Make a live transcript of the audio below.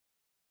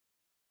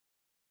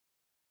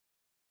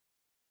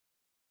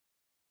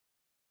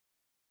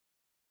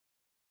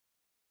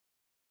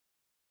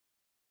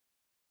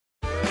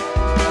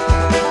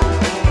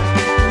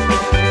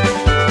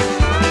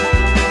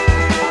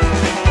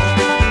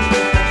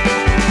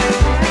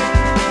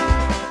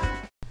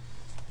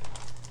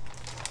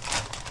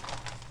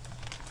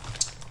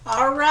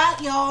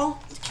right, y'all,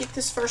 to kick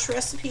this first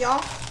recipe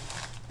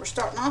off, we're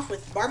starting off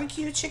with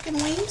barbecue chicken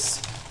wings,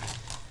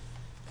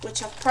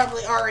 which I've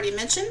probably already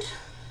mentioned,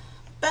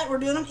 but we're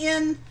doing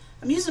them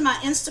I'm using my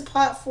Instant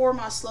Pot for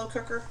my slow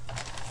cooker.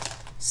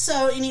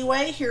 So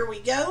anyway, here we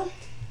go.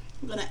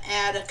 I'm going to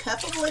add a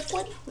cup of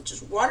liquid, which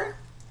is water,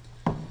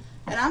 and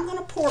I'm going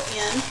to pour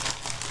in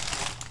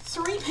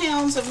 3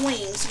 pounds of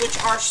wings, which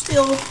are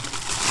still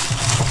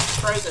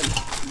frozen,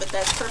 but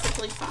that's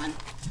perfectly fine.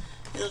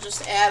 It'll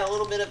just add a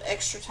little bit of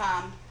extra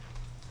time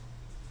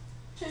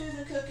to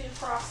the cooking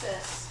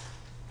process,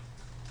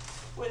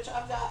 which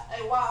I've got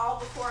a while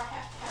before I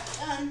have to have it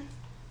done.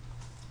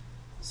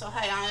 So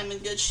hey, I am in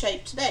good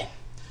shape today.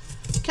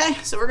 Okay,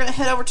 so we're going to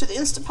head over to the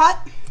Instant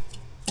Pot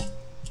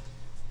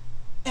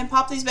and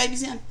pop these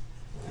babies in.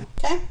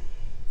 Okay,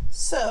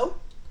 so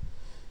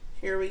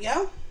here we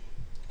go.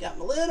 Got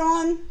my lid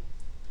on.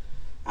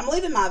 I'm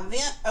leaving my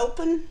vent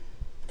open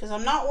because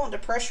I'm not wanting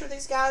to pressure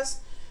these guys.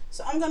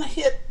 So I'm going to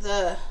hit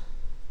the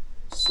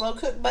slow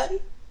cook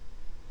button.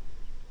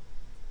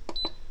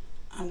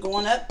 I'm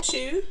going up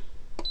to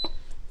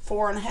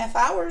 4.5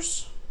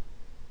 hours.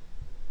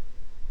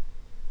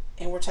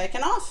 And we're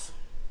taking off.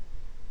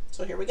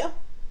 So here we go.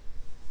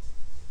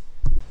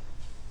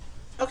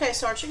 Okay,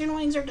 so our chicken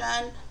wings are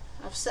done.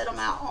 I've set them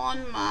out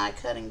on my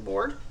cutting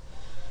board.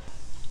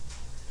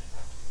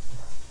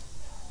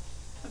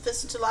 I'm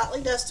fixing to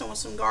lightly dust them with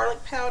some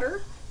garlic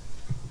powder,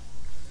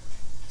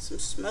 some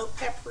smoked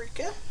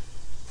paprika.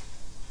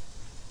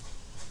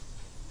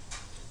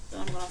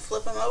 Then I'm going to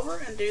flip them over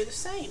and do the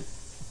same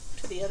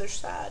to the other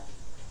side.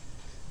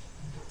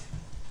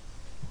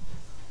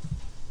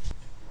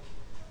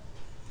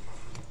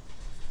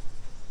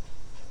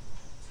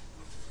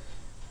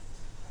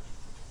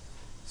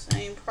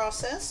 Same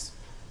process.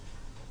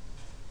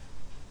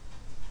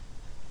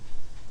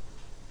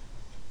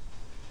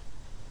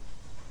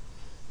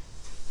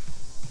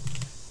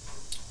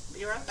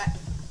 Be right back.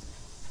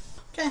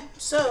 Okay,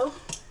 so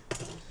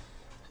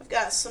I've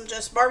got some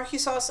just barbecue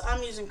sauce.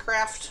 I'm using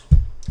Kraft.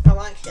 I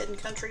like Hidden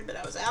Country, but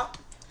I was out.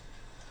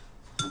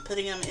 I'm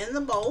putting them in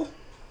the bowl,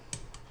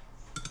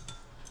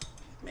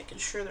 making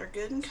sure they're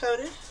good and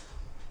coated.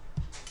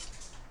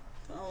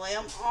 Gonna lay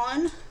them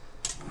on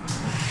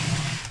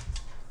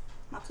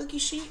my cookie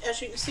sheet,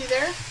 as you can see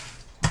there.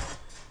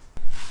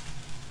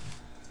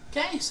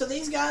 Okay, so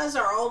these guys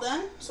are all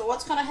done. So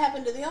what's going to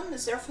happen to them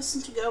is they're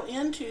fixing to go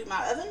into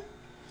my oven,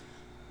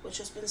 which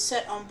has been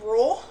set on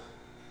broil.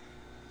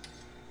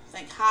 I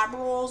think high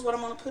broil is what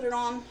I'm going to put it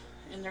on,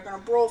 and they're going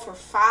to broil for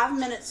 5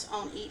 minutes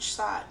on each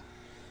side.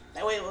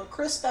 That way it will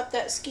crisp up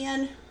that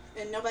skin,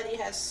 and nobody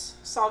has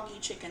soggy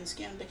chicken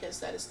skin because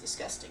that is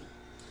disgusting.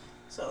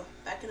 So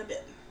back in a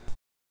bit.